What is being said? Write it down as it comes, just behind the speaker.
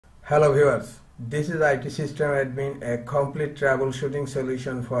Hello viewers, this is IT System Admin, a complete troubleshooting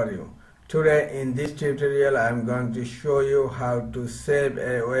solution for you. Today in this tutorial I am going to show you how to save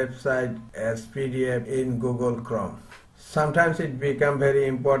a website as PDF in Google Chrome. Sometimes it becomes very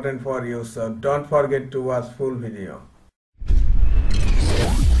important for you, so don't forget to watch full video.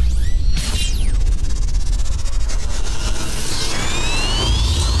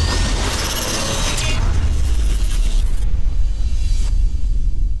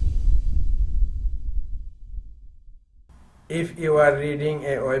 If you are reading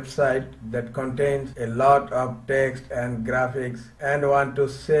a website that contains a lot of text and graphics and want to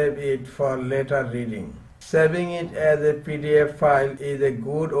save it for later reading, saving it as a PDF file is a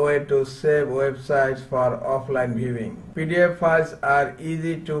good way to save websites for offline viewing. PDF files are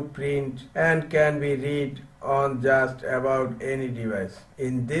easy to print and can be read on just about any device.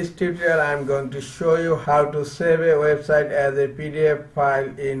 In this tutorial I am going to show you how to save a website as a PDF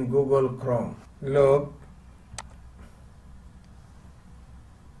file in Google Chrome. Look,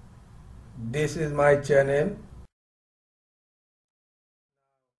 this is my channel.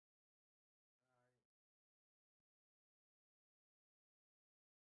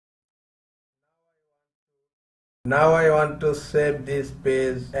 Now I want to save this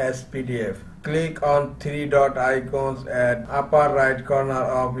page as PDF. Click on three dot icons at upper right corner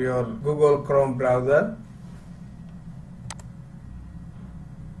of your Google Chrome browser.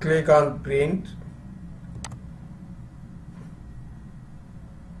 Click on print.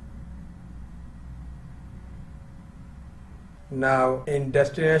 Now in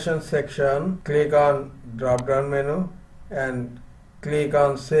destination section, click on drop down menu and click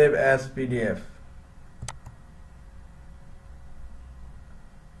on save as PDF.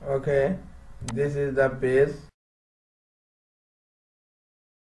 Okay, this is the page.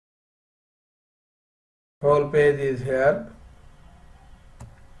 Whole page is here.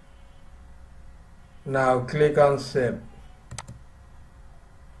 Now click on save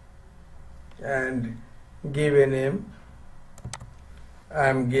and give a name. I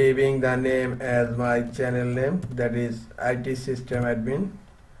am giving the name as my channel name, that is IT System Admin,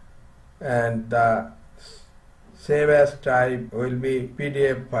 and the save as type will be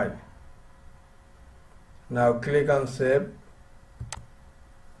PDF file. Now click on save.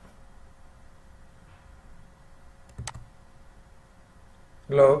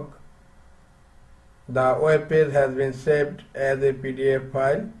 Look, the web page has been saved as a PDF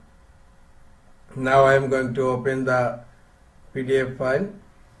file. Now I am going to open the PDF file.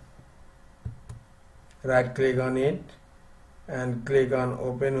 Right click on it and click on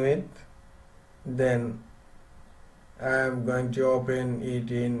open with. Then I am going to open it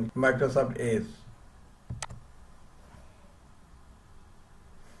in Microsoft Edge.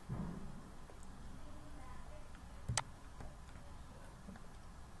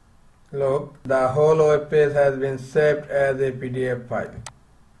 Look, the whole web page has been saved as a PDF file.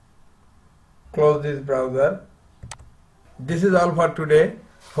 Close this browser. This is all for today.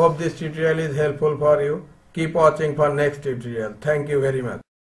 Hope this tutorial is helpful for you. Keep watching for next tutorial. Thank you very much.